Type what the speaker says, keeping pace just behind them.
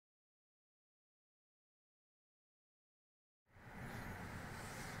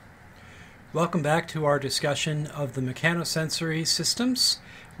Welcome back to our discussion of the mechanosensory systems,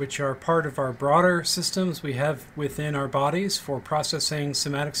 which are part of our broader systems we have within our bodies for processing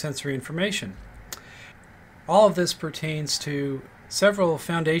somatic sensory information. All of this pertains to several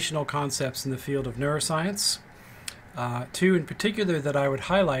foundational concepts in the field of neuroscience. Two in particular that I would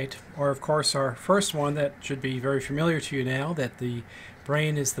highlight are, of course, our first one that should be very familiar to you now, that the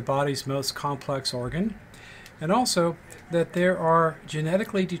brain is the body's most complex organ, and also that there are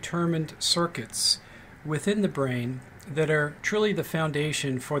genetically determined circuits within the brain that are truly the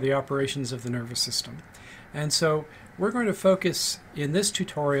foundation for the operations of the nervous system. And so we're going to focus in this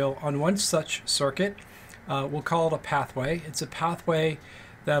tutorial on one such circuit. We'll call it a pathway. It's a pathway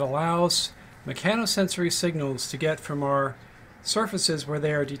that allows mechanosensory signals to get from our surfaces where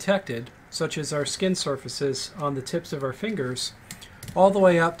they are detected, such as our skin surfaces on the tips of our fingers, all the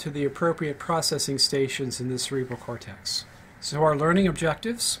way up to the appropriate processing stations in the cerebral cortex. So our learning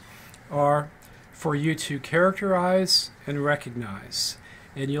objectives are for you to characterize and recognize.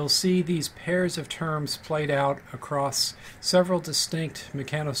 And you'll see these pairs of terms played out across several distinct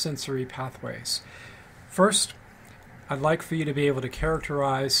mechanosensory pathways. First, I'd like for you to be able to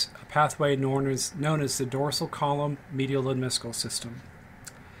characterize a pathway known as the dorsal column medial limbical system.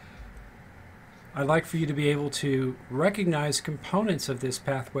 I'd like for you to be able to recognize components of this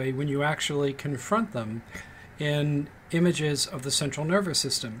pathway when you actually confront them in images of the central nervous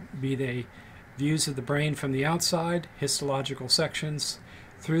system, be they views of the brain from the outside, histological sections,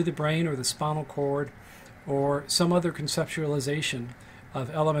 through the brain or the spinal cord, or some other conceptualization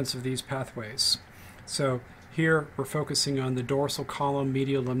of elements of these pathways. So here we're focusing on the dorsal column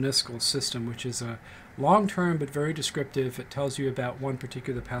medial limbical system, which is a long-term but very descriptive. It tells you about one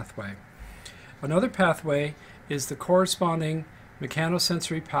particular pathway. Another pathway is the corresponding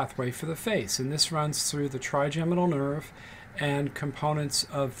mechanosensory pathway for the face, and this runs through the trigeminal nerve and components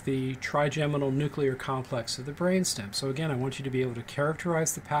of the trigeminal nuclear complex of the brainstem. So again, I want you to be able to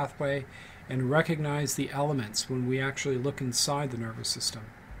characterize the pathway and recognize the elements when we actually look inside the nervous system.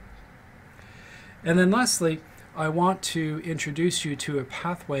 And then lastly, I want to introduce you to a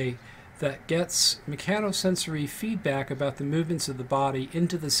pathway that gets mechanosensory feedback about the movements of the body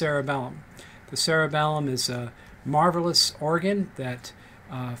into the cerebellum. The cerebellum is a marvelous organ that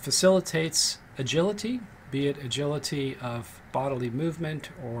facilitates agility, be it agility of bodily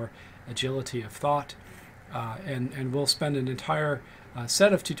movement or agility of thought. And we'll spend an entire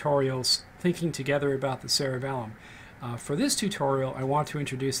set of tutorials thinking together about the cerebellum. For this tutorial, I want to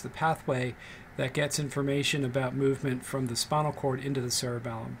introduce the pathway that gets information about movement from the spinal cord into the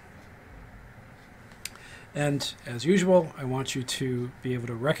cerebellum. And as usual, I want you to be able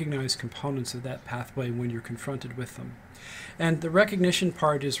to recognize components of that pathway when you're confronted with them. And the recognition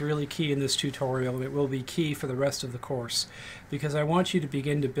part is really key in this tutorial. It will be key for the rest of the course, because I want you to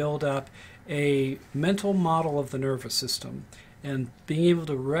begin to build up a mental model of the nervous system. And being able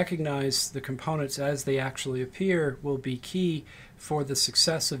to recognize the components as they actually appear will be key for the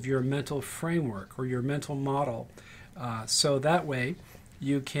success of your mental framework or your mental model. So that way,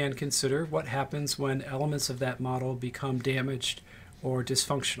 you can consider what happens when elements of that model become damaged or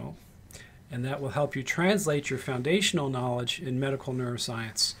dysfunctional. And that will help you translate your foundational knowledge in medical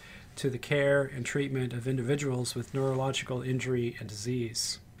neuroscience to the care and treatment of individuals with neurological injury and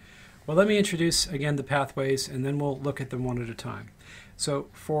disease. Well, let me introduce again the pathways, and then we'll look at them one at a time. So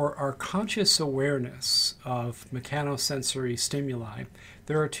for our conscious awareness of mechanosensory stimuli,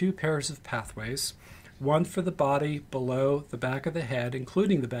 there are two pairs of pathways. One for the body below the back of the head,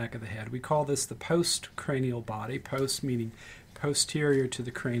 including the back of the head. We call this the postcranial body, post meaning posterior to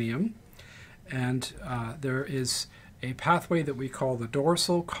the cranium. And there is a pathway that we call the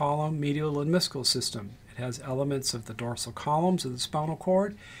dorsal column medial limbical system. It has elements of the dorsal columns of the spinal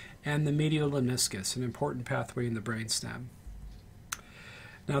cord and the medial limniscus, an important pathway in the brainstem.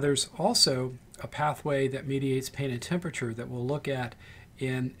 Now there's also a pathway that mediates pain and temperature that we'll look at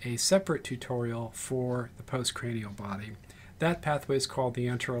in a separate tutorial for the postcranial body. That pathway is called the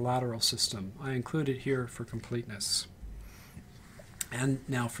anterolateral system. I include it here for completeness. And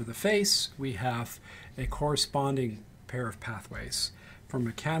now for the face, we have a corresponding pair of pathways. For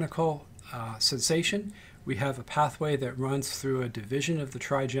mechanical sensation, we have a pathway that runs through a division of the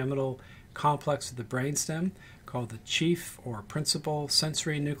trigeminal complex of the brainstem called the chief or principal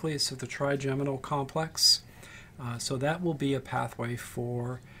sensory nucleus of the trigeminal complex. So that will be a pathway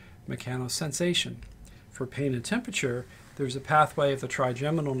for mechanosensation. For pain and temperature, there's a pathway of the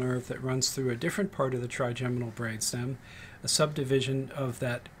trigeminal nerve that runs through a different part of the trigeminal brainstem, a subdivision of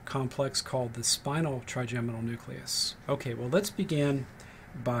that complex called the spinal trigeminal nucleus. Okay, well, let's begin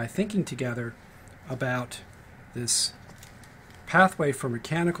by thinking together about this pathway for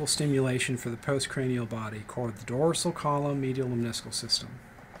mechanical stimulation for the postcranial body called the dorsal column medial lemniscal system.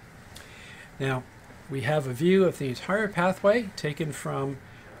 Now, we have a view of the entire pathway taken from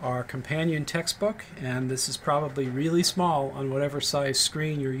our companion textbook, and this is probably really small on whatever size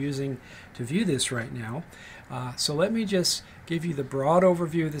screen you're using to view this right now. So let me just give you the broad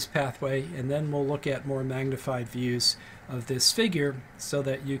overview of this pathway, and then we'll look at more magnified views of this figure so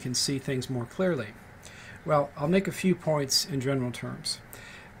that you can see things more clearly. Well, I'll make a few points in general terms.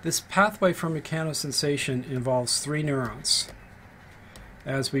 This pathway for mechanosensation involves 3 neurons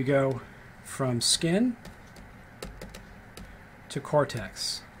as we go from skin to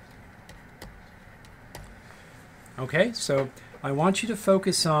cortex. Okay, so I want you to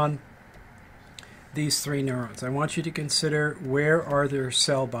focus on these 3 neurons. I want you to consider where are their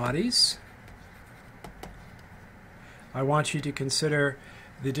cell bodies. I want you to consider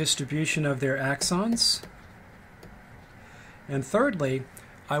the distribution of their axons. And thirdly,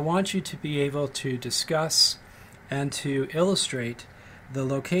 I want you to be able to discuss and to illustrate the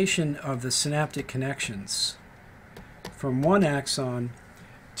location of the synaptic connections from one axon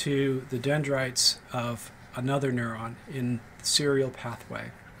to the dendrites of another neuron in the serial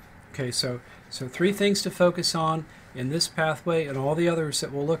pathway. Okay, so 3 things to focus on in this pathway and all the others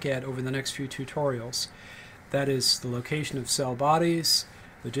that we'll look at over the next few tutorials. That is the location of cell bodies,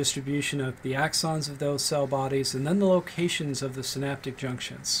 the distribution of the axons of those cell bodies, and then the locations of the synaptic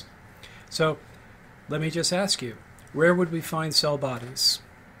junctions. So let me just ask you, where would we find cell bodies?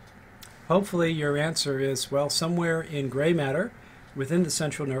 Hopefully your answer is, well, somewhere in gray matter within the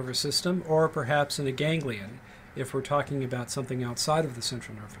central nervous system, or perhaps in a ganglion if we're talking about something outside of the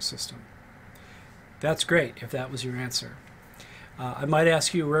central nervous system. That's great if that was your answer. I might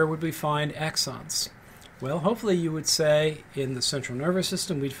ask you, where would we find axons? Well, hopefully you would say in the central nervous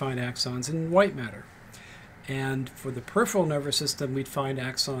system we'd find axons in white matter. And for the peripheral nervous system we'd find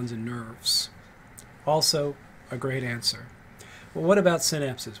axons in nerves. Also a great answer. Well, what about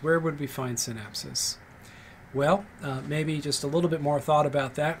synapses? Where would we find synapses? Well, maybe just a little bit more thought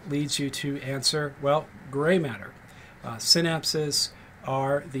about that leads you to answer, well, gray matter. Synapses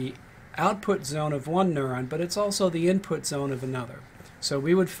are the output zone of one neuron, but it's also the input zone of another. So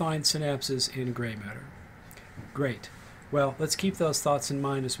we would find synapses in gray matter. Great. Well, let's keep those thoughts in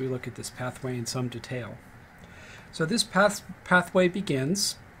mind as we look at this pathway in some detail. So this pathway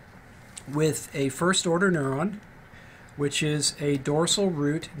begins with a first-order neuron, which is a dorsal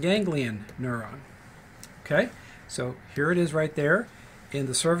root ganglion neuron. Okay, so here it is right there in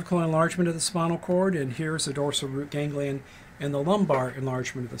the cervical enlargement of the spinal cord, and here's the dorsal root ganglion and the lumbar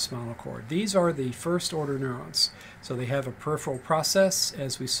enlargement of the spinal cord. These are the first-order neurons. So they have a peripheral process,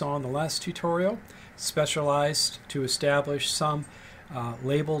 as we saw in the last tutorial, specialized to establish some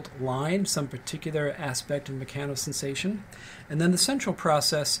labeled line, some particular aspect of mechanosensation. And then the central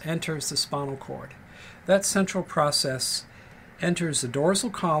process enters the spinal cord. That central process enters the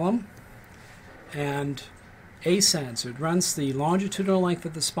dorsal column and ascends. It runs the longitudinal length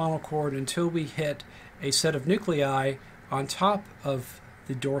of the spinal cord until we hit a set of nuclei on top of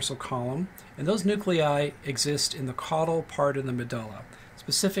the dorsal column, and those nuclei exist in the caudal part of the medulla,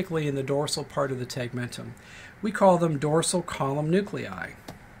 specifically in the dorsal part of the tegmentum. We call them dorsal column nuclei.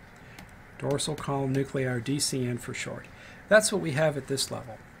 Dorsal column nuclei, or DCN for short. That's what we have at this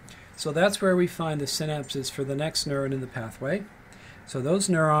level. So that's where we find the synapses for the next neuron in the pathway. So those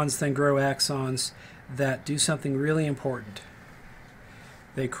neurons then grow axons that do something really important.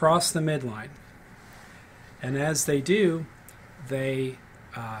 They cross the midline. And as they do, they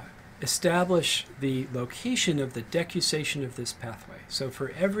establish the location of the decussation of this pathway. So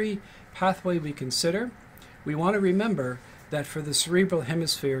for every pathway we consider, we want to remember that for the cerebral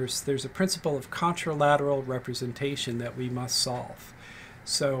hemispheres, there's a principle of contralateral representation that we must solve.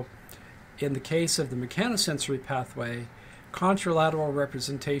 So in the case of the mechanosensory pathway, contralateral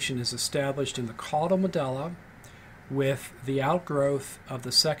representation is established in the caudal medulla with the outgrowth of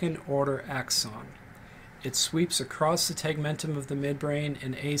the second-order axon. It sweeps across the tegmentum of the midbrain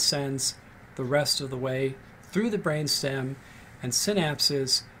and ascends the rest of the way through the brainstem and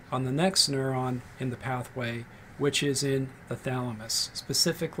synapses on the next neuron in the pathway, which is in the thalamus,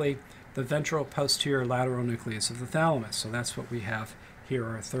 specifically the ventral posterior lateral nucleus of the thalamus. So that's what we have here,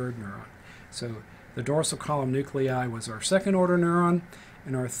 our third neuron. So the dorsal column nuclei was our second-order neuron,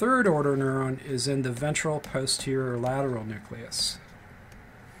 and our third-order neuron is in the ventral posterior lateral nucleus.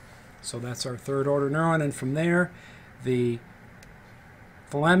 So that's our third-order neuron, and from there, the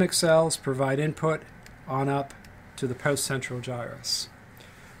thalamic cells provide input on up to the postcentral gyrus.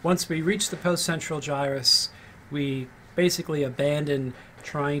 Once we reach the postcentral gyrus, we basically abandon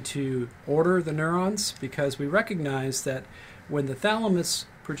trying to order the neurons because we recognize that when the thalamus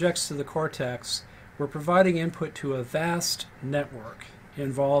projects to the cortex, we're providing input to a vast network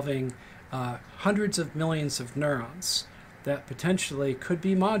involving hundreds of millions of neurons that potentially could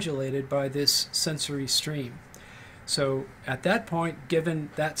be modulated by this sensory stream. So at that point, given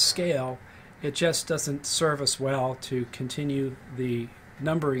that scale, it just doesn't serve us well to continue the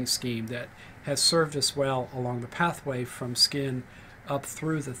numbering scheme that has served us well along the pathway from skin up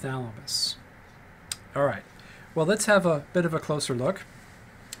through the thalamus. All right, well, let's have a bit of a closer look,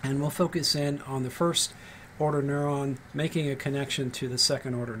 and we'll focus in on the first order neuron making a connection to the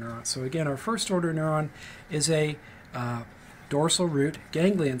second order neuron. So again, our first order neuron is a dorsal root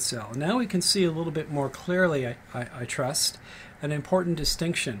ganglion cell. Now we can see a little bit more clearly, I trust, an important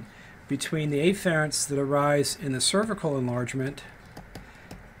distinction between the afferents that arise in the cervical enlargement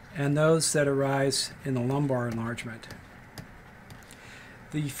and those that arise in the lumbar enlargement.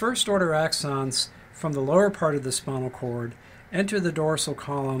 The first order axons from the lower part of the spinal cord enter the dorsal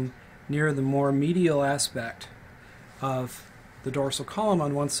column near the more medial aspect of the dorsal column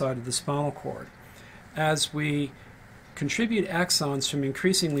on one side of the spinal cord. As we contribute axons from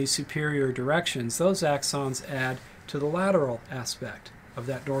increasingly superior directions, those axons add to the lateral aspect of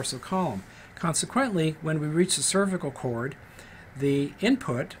that dorsal column. Consequently, when we reach the cervical cord, the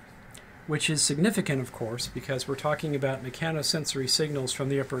input, which is significant, of course, because we're talking about mechanosensory signals from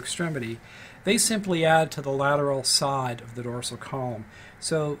the upper extremity, they simply add to the lateral side of the dorsal column.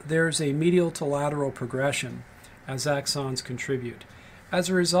 So there's a medial to lateral progression as axons contribute. As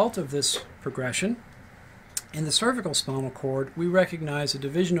a result of this progression, in the cervical spinal cord, we recognize a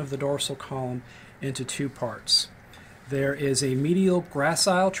division of the dorsal column into two parts. There is a medial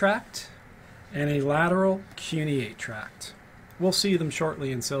gracile tract and a lateral cuneate tract. We'll see them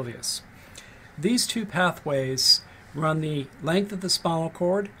shortly in Sylvius. These two pathways run the length of the spinal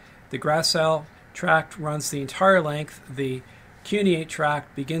cord. The gracile tract runs the entire length. The cuneate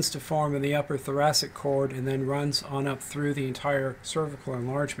tract begins to form in the upper thoracic cord and then runs on up through the entire cervical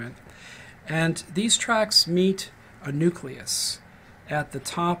enlargement. And these tracts meet a nucleus at the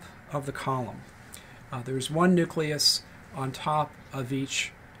top of the column. There's one nucleus on top of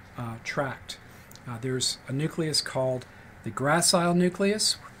each tract. There's a nucleus called the gracile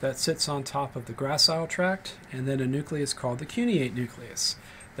nucleus that sits on top of the gracile tract, and then a nucleus called the cuneate nucleus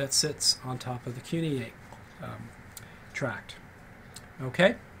that sits on top of the cuneate tract.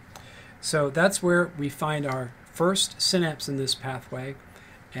 Okay? So that's where we find our first synapse in this pathway,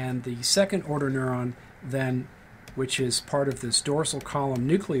 and the second order neuron then, which is part of this dorsal column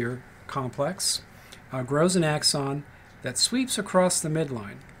nuclear complex, grows an axon that sweeps across the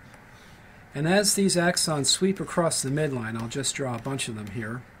midline. And as these axons sweep across the midline, I'll just draw a bunch of them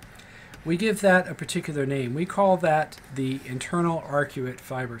here, we give that a particular name. We call that the internal arcuate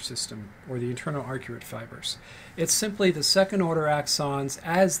fiber system, or the internal arcuate fibers. It's simply the second order axons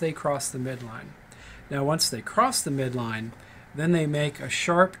as they cross the midline. Now once they cross the midline, then they make a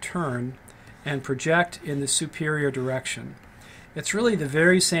sharp turn and project in the superior direction. It's really the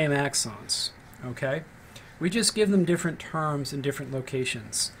very same axons, okay? We just give them different terms in different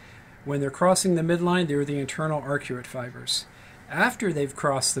locations. When they're crossing the midline, they're the internal arcuate fibers. After they've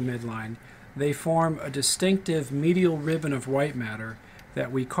crossed the midline, they form a distinctive medial ribbon of white matter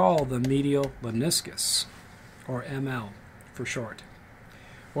that we call the medial lemniscus, or ML for short.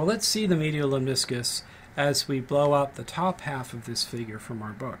 Well, let's see the medial lemniscus as we blow up the top half of this figure from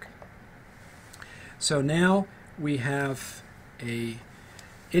our book. So now we have a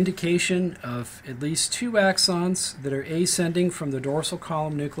indication of at least two axons that are ascending from the dorsal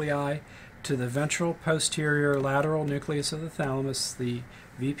column nuclei to the ventral posterior lateral nucleus of the thalamus, the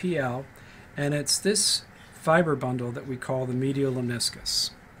VPL, and it's this fiber bundle that we call the medial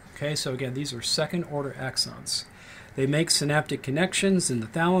lemniscus. Okay, so again, these are second order axons. They make synaptic connections in the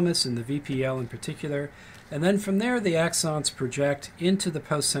thalamus and the VPL in particular, and then from there the axons project into the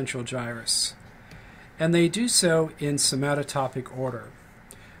postcentral gyrus. And they do so in somatotopic order.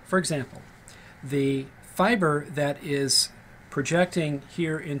 For example, the fiber that is projecting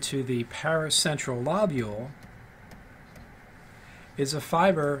here into the paracentral lobule is a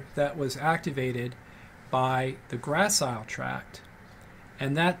fiber that was activated by the gracile tract,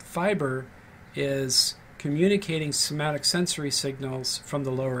 and that fiber is communicating somatic sensory signals from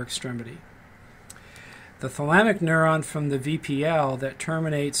the lower extremity. The thalamic neuron from the VPL that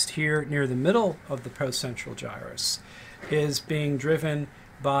terminates here near the middle of the postcentral gyrus is being driven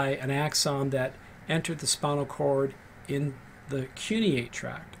by an axon that entered the spinal cord in the cuneate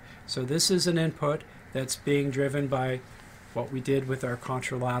tract. So this is an input that's being driven by what we did with our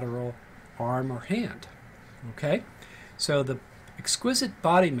contralateral arm or hand. Okay? So the exquisite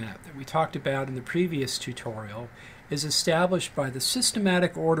body map that we talked about in the previous tutorial is established by the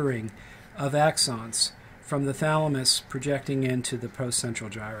systematic ordering of axons from the thalamus projecting into the postcentral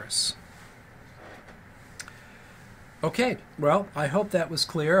gyrus. Okay, well, I hope that was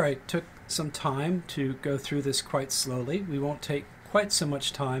clear. I took some time to go through this quite slowly. We won't take quite so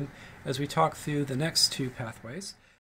much time as we talk through the next two pathways.